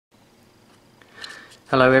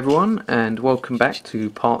Hello everyone, and welcome back to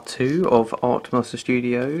part 2 of Artmaster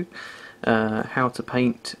Studio, how to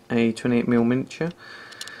paint a 28mm miniature.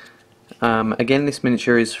 Again, this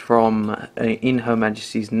miniature is from In Her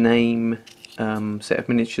Majesty's Name set of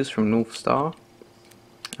miniatures from Northstar.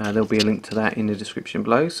 There'll be a link to that in the description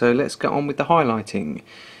below, so let's get on with the highlighting.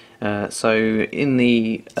 So in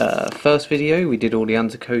the first video we did all the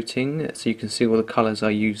undercoating, so you can see all the colours I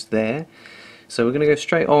used there. So we're going to go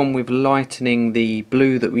straight on with lightening the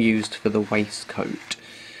blue that we used for the waistcoat.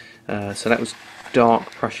 So that was dark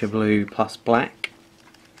Prussian blue plus black.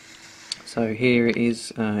 So here it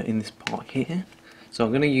is in this part here. So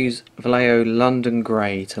I'm going to use Vallejo London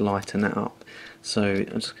Grey to lighten that up. So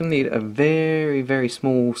I'm just going to need a very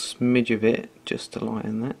small smidge of it just to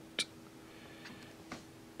lighten that.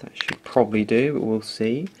 That should probably do, but we'll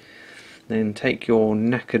see. Then take your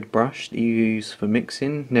knackered brush that you use for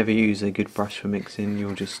mixing. Never use a good brush for mixing,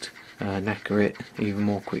 you'll just knacker it even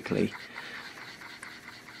more quickly.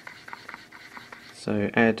 So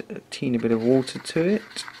add a teeny bit of water to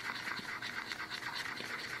it.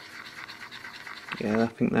 Yeah, I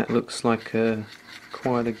think that looks like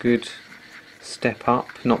quite a good step up.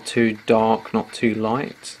 Not too dark, not too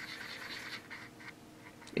light.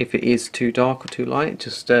 If it is too dark or too light,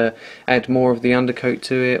 just add more of the undercoat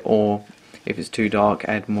to it, or if it's too dark,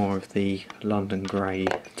 add more of the London Grey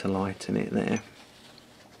to lighten it there.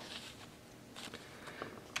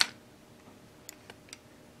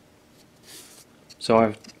 So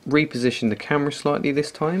I've repositioned the camera slightly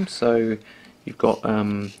this time, so you've got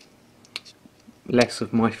less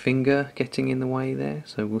of my finger getting in the way there,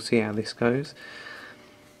 so we'll see how this goes.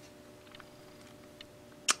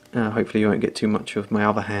 Hopefully you won't get too much of my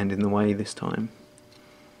other hand in the way this time.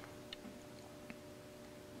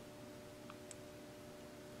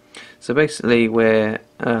 So basically we're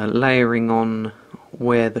layering on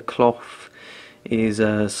where the cloth is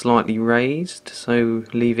slightly raised, so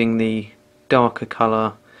leaving the darker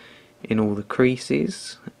colour in all the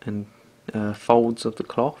creases and folds of the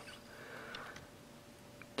cloth.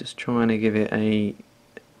 Just trying to give it a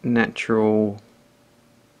natural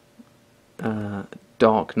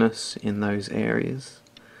darkness in those areas.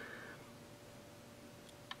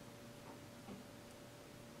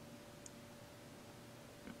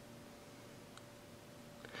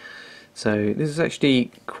 So this is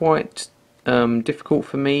actually quite difficult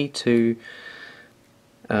for me to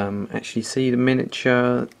actually see the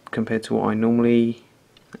miniature compared to what I normally,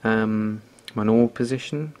 my normal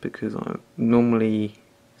position, because I'm normally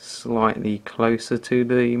slightly closer to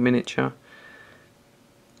the miniature.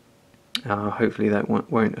 Hopefully that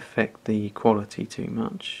won't affect the quality too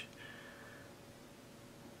much.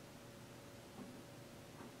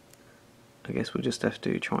 I guess we'll just have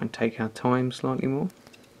to try and take our time slightly more.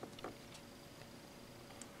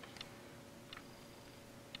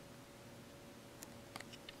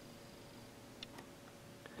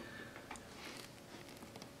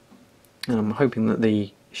 I'm hoping that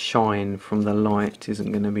the shine from the light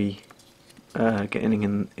isn't going to be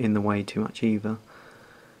getting in the way too much either.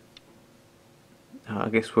 I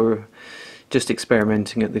guess we're just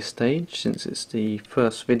experimenting at this stage since it's the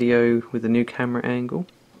first video with the new camera angle.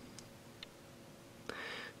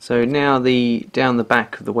 So now down the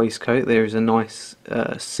back of the waistcoat there is a nice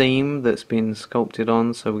seam that's been sculpted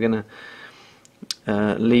on, so we're going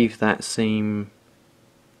to leave that seam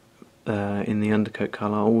in the undercoat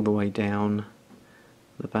colour all the way down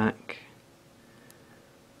the back.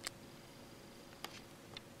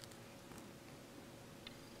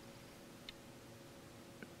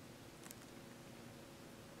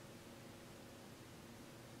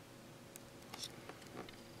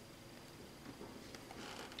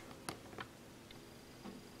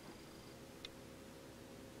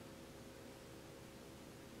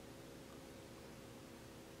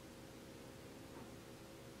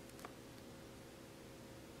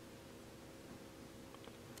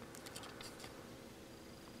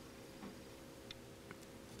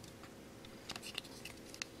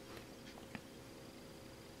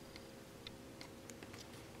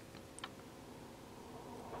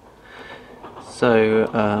 So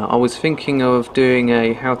I was thinking of doing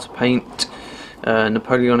a how to paint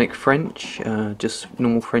Napoleonic French, just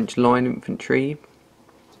normal French line infantry.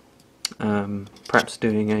 Perhaps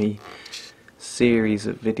doing a series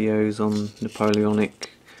of videos on Napoleonic,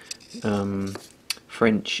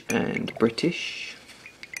 French and British.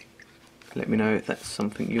 Let me know if that's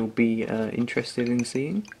something you'll be interested in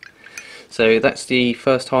seeing. So that's the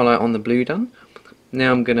first highlight on the blue done.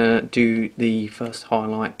 Now I'm going to do the first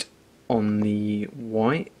highlight on the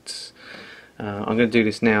white. I'm going to do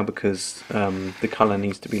this now because the colour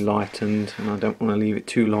needs to be lightened and I don't want to leave it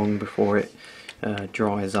too long before it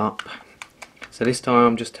dries up. So this time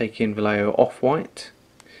I'm just taking Vallejo Off-White.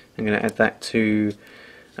 I'm going to add that to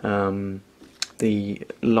the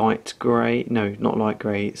light grey, no, not light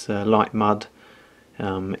grey, it's light mud.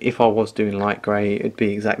 If I was doing light grey, it'd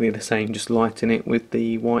be exactly the same, just lighten it with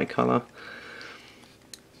the white colour.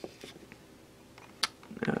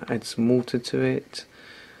 Add some water to it.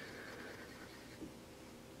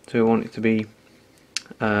 So we want it to be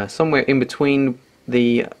somewhere in between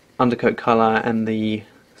the undercoat colour and the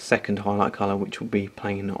second highlight colour, which will be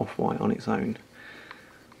plain off-white on its own.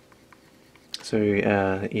 So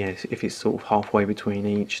yeah, if it's sort of halfway between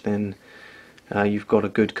each, then you've got a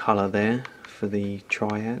good colour there for the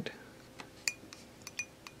triad.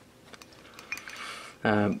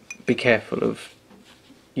 Be careful of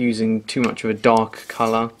using too much of a dark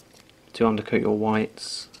colour to undercoat your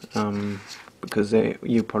whites, because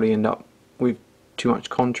you'll probably end up with too much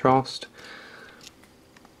contrast.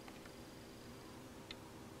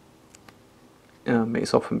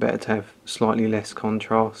 It's often better to have slightly less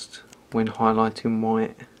contrast when highlighting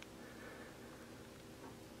white.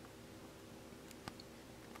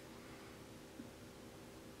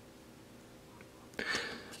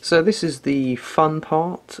 So this is the fun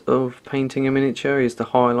part of painting a miniature, is the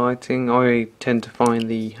highlighting. I tend to find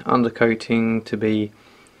the undercoating to be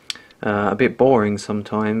a bit boring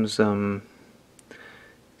sometimes,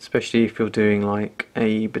 especially if you're doing like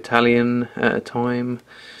a battalion at a time,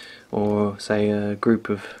 or say a group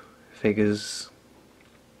of figures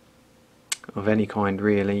of any kind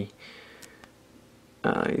really.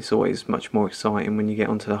 It's always much more exciting when you get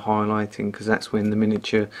onto the highlighting, because that's when the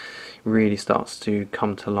miniature really starts to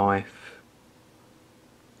come to life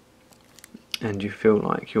and you feel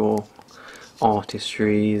like your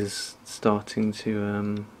artistry is starting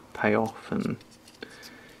to pay off, and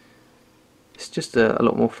it's just a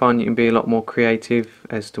lot more fun. You can be a lot more creative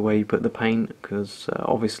as to where you put the paint, because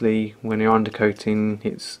obviously when you're undercoating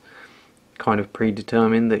it's kind of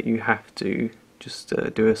predetermined that you have to just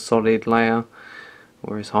do a solid layer,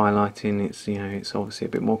 whereas highlighting, it's, you know, it's obviously a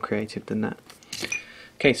bit more creative than that.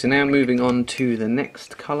 Okay, so now moving on to the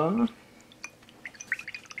next colour.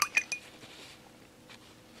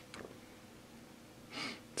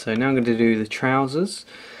 So now I'm going to do the trousers.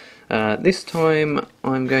 This time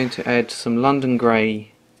I'm going to add some London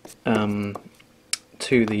Grey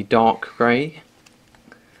to the dark grey,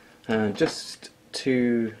 just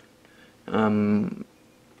to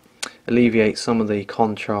alleviate some of the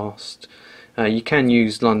contrast. You can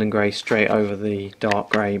use London Grey straight over the dark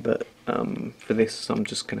grey, but for this I'm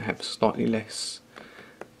just going to have slightly less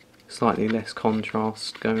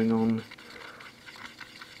contrast going on.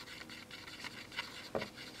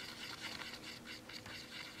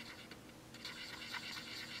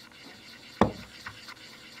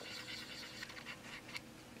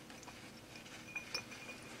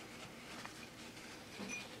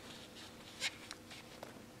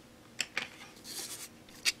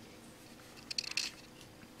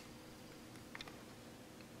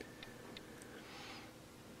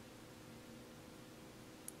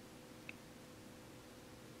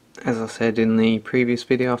 As I said in the previous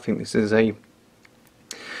video, I think this is a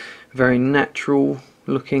very natural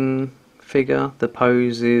looking figure. The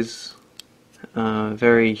pose is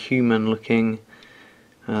very human looking.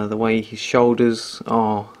 The way his shoulders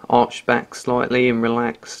are arched back slightly and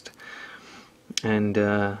relaxed, and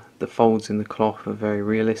the folds in the cloth are very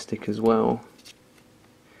realistic as well.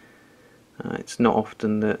 It's not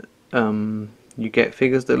often that you get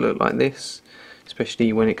figures that look like this,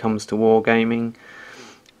 especially when it comes to wargaming.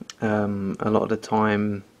 A lot of the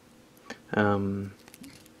time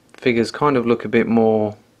figures kind of look a bit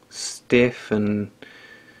more stiff, and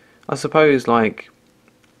I suppose like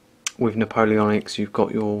with Napoleonics you've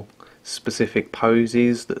got your specific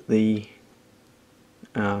poses that the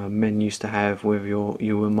men used to have, whether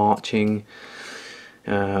you were marching,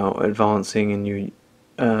 advancing, and you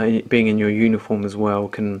being in your uniform as well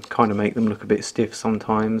can kind of make them look a bit stiff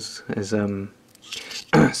sometimes, as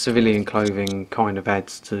civilian clothing kind of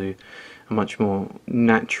adds to a much more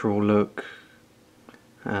natural look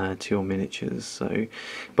to your miniatures. So,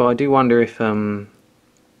 but I do wonder if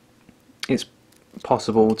it's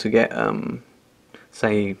possible to get,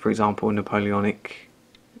 say for example, a Napoleonic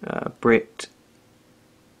Brit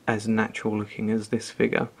as natural looking as this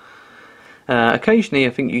figure. Occasionally I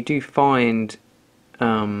think you do find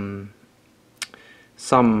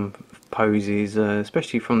some poses,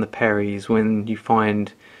 especially from the Perrys, when you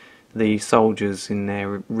find the soldiers in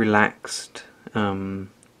there relaxed,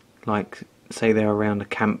 like say they're around a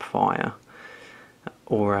campfire,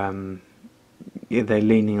 or they're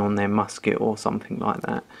leaning on their musket or something like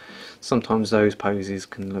that. Sometimes those poses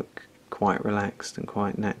can look quite relaxed and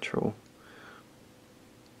quite natural.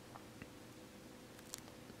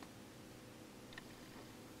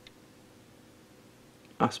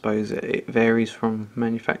 I suppose it varies from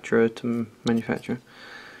manufacturer to manufacturer.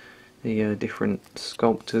 The different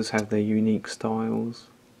sculptors have their unique styles.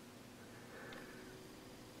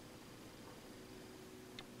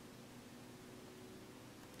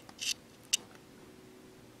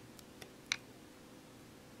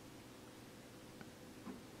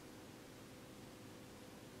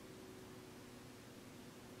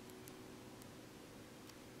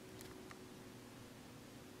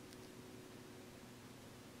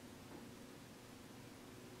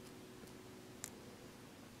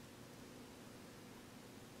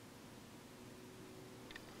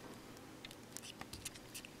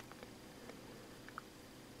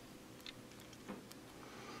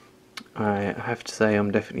 I have to say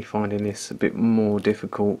I'm definitely finding this a bit more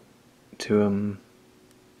difficult to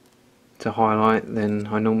highlight than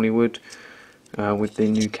I normally would with the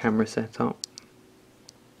new camera setup.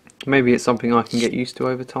 Maybe it's something I can get used to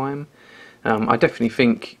over time. I definitely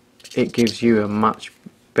think it gives you a much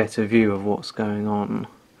better view of what's going on,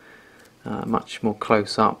 much more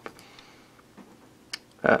close up,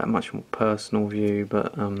 much more personal view,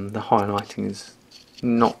 but the highlighting is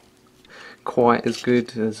not quite as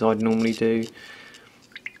good as I'd normally do.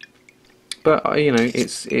 But you know,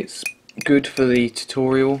 it's good for the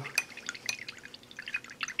tutorial.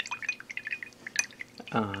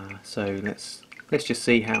 So let's just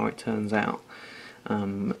see how it turns out.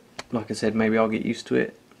 Like I said, maybe I'll get used to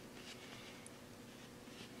it,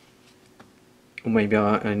 or maybe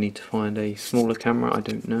I need to find a smaller camera, I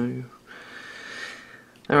don't know.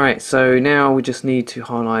 Alright, so now we just need to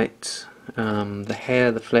highlight the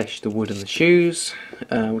hair, the flesh, the wood and the shoes.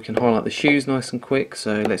 We can highlight the shoes nice and quick,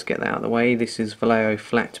 so let's get that out of the way. This is Vallejo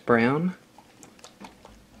Flat Brown.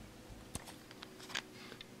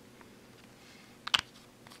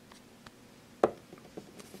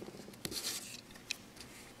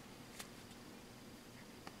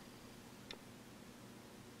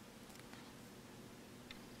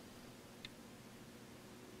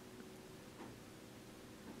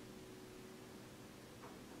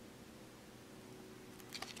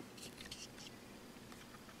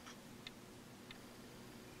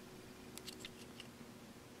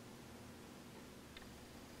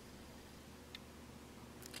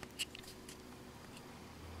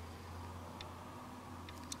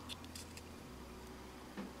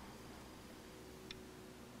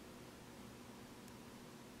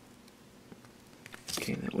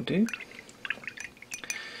 Okay, that will do.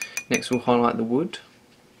 Next we'll highlight the wood.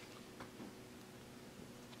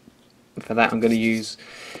 For that I'm going to use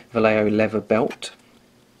Vallejo Leather Belt.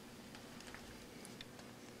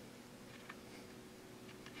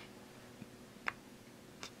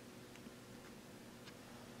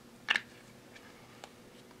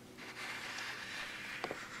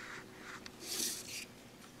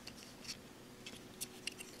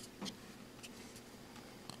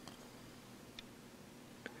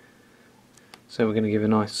 So we're going to give a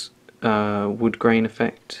nice wood grain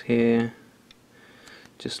effect here.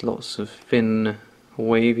 Just lots of thin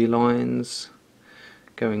wavy lines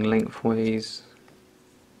going lengthways,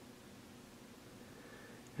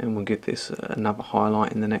 and we'll give this another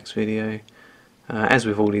highlight in the next video. As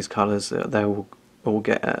with all these colours, they will all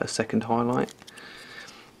get a second highlight.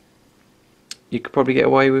 You could probably get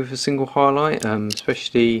away with a single highlight,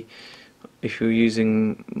 especially if you're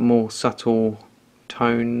using more subtle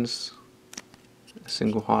tones. A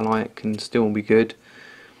single highlight can still be good,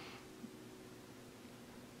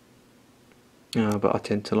 but I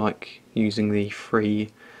tend to like using the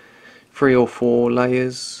three or four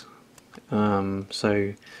layers,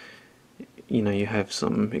 so you know, you have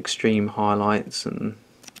some extreme highlights, and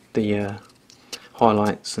the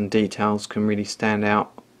highlights and details can really stand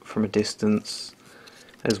out from a distance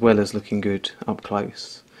as well as looking good up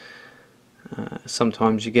close.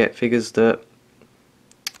 Sometimes you get figures that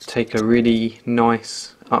take a really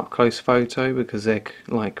nice up close photo because they're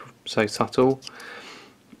like so subtle,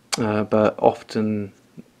 but often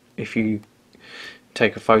if you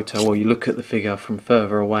take a photo or you look at the figure from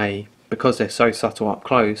further away, because they're so subtle up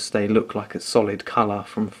close, they look like a solid colour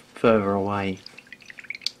from further away,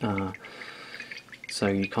 so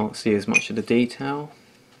you can't see as much of the detail.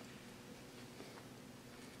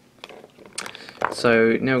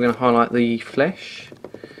 So now we're going to highlight the flesh.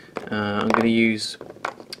 I'm going to use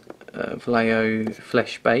Vallejo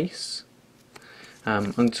Flesh Base.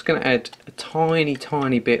 I'm just going to add a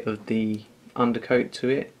tiny bit of the undercoat to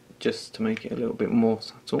it, just to make it a little bit more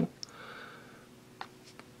subtle.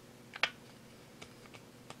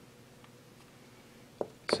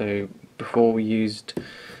 So before we used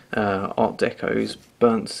Art Deco's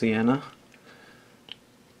burnt sienna.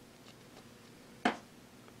 I'll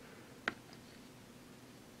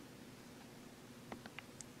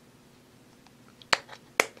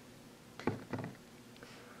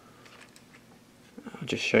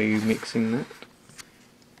just show you mixing that.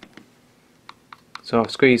 So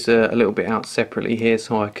I've squeezed a little bit out separately here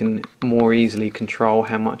so I can more easily control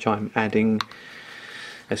how much I'm adding,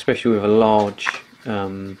 especially with a large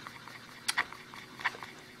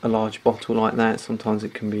bottle like that. Sometimes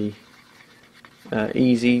it can be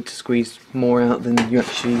easy to squeeze more out than you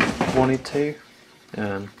actually wanted to.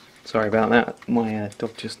 Sorry about that, my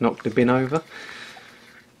dog just knocked the bin over.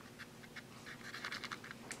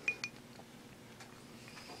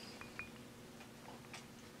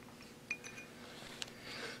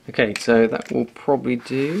 Okay, so that will probably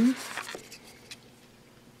do.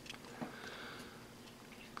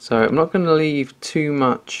 So I'm not going to leave too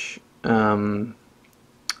much of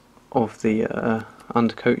the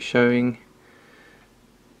undercoat showing.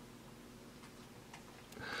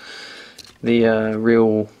 The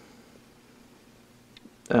real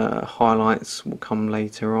highlights will come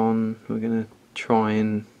later on. We're going to try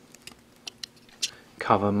and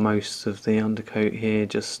cover most of the undercoat here,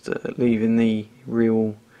 just leaving the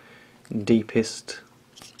real deepest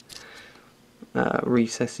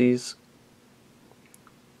recesses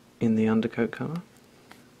in the undercoat colour.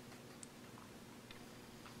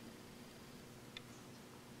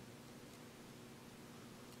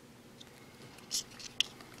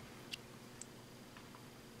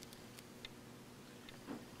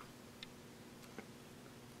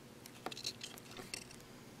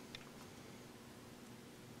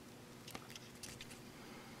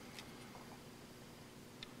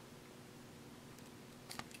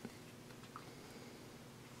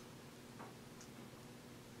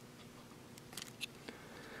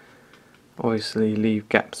 Obviously leave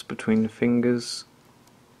gaps between the fingers.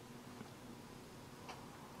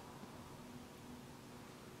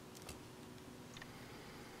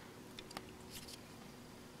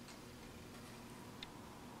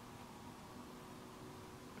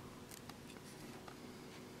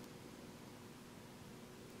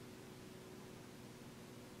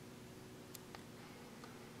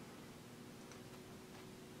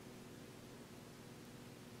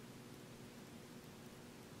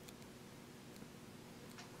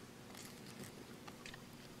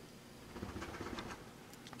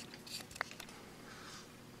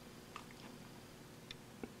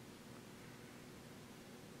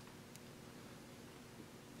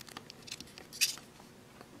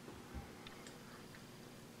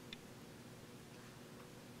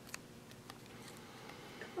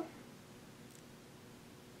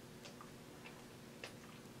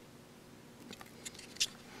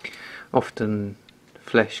 Often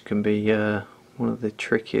flesh can be one of the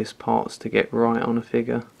trickiest parts to get right on a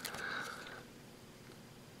figure.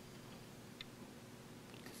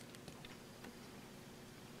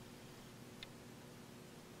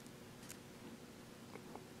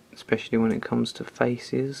 Especially when it comes to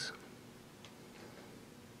faces.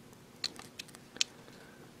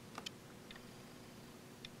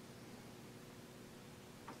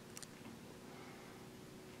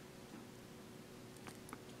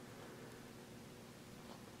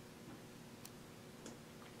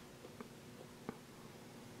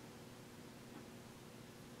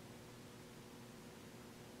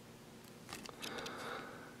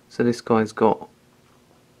 So this guy's got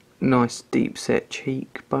nice deep set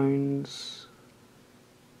cheekbones.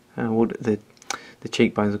 Well, the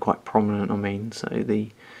cheekbones are quite prominent, I mean, so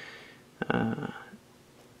the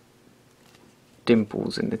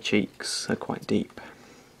dimples in the cheeks are quite deep.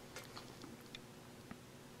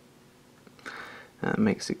 That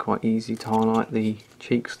makes it quite easy to highlight the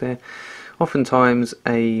cheeks there. Oftentimes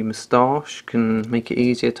a moustache can make it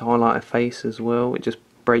easier to highlight a face as well. It just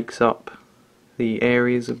breaks up the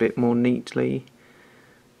areas a bit more neatly.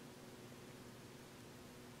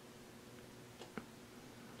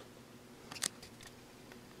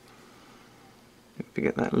 If you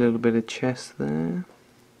get that little bit of chest there.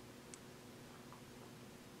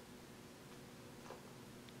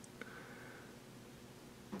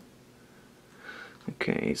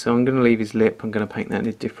 Okay, so I'm going to leave his lip. I'm going to paint that in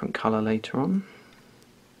a different colour later on.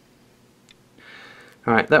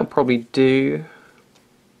 Alright, that'll probably do.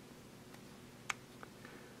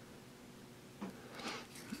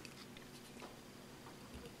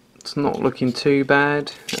 It's not looking too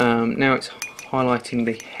bad. Now it's highlighting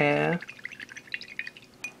the hair,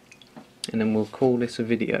 and then we'll call this a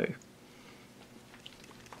video.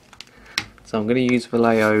 So I'm going to use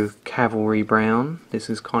Vallejo Cavalry Brown. This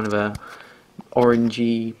is kind of a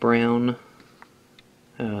orangey brown,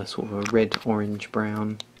 sort of a red orange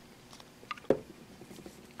brown.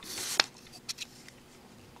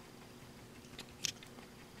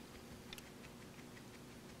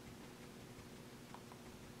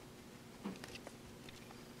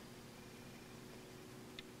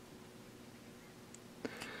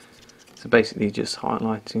 So basically just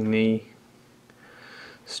highlighting the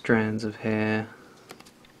strands of hair.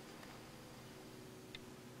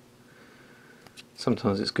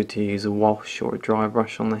 Sometimes it's good to use a wash or a dry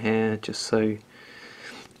brush on the hair just so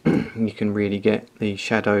you can really get the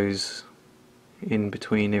shadows in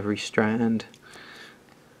between every strand.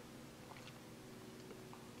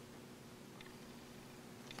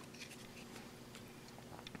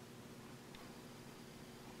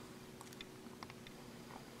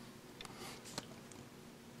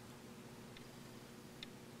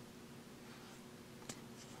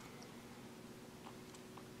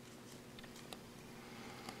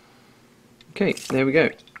 Okay, there we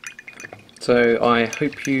go. So I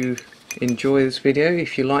hope you enjoy this video.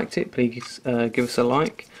 If you liked it, please give us a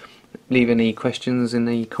like. Leave any questions in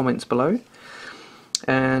the comments below.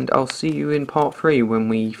 And I'll see you in part 3 when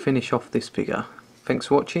we finish off this figure. Thanks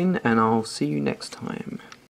for watching, and I'll see you next time.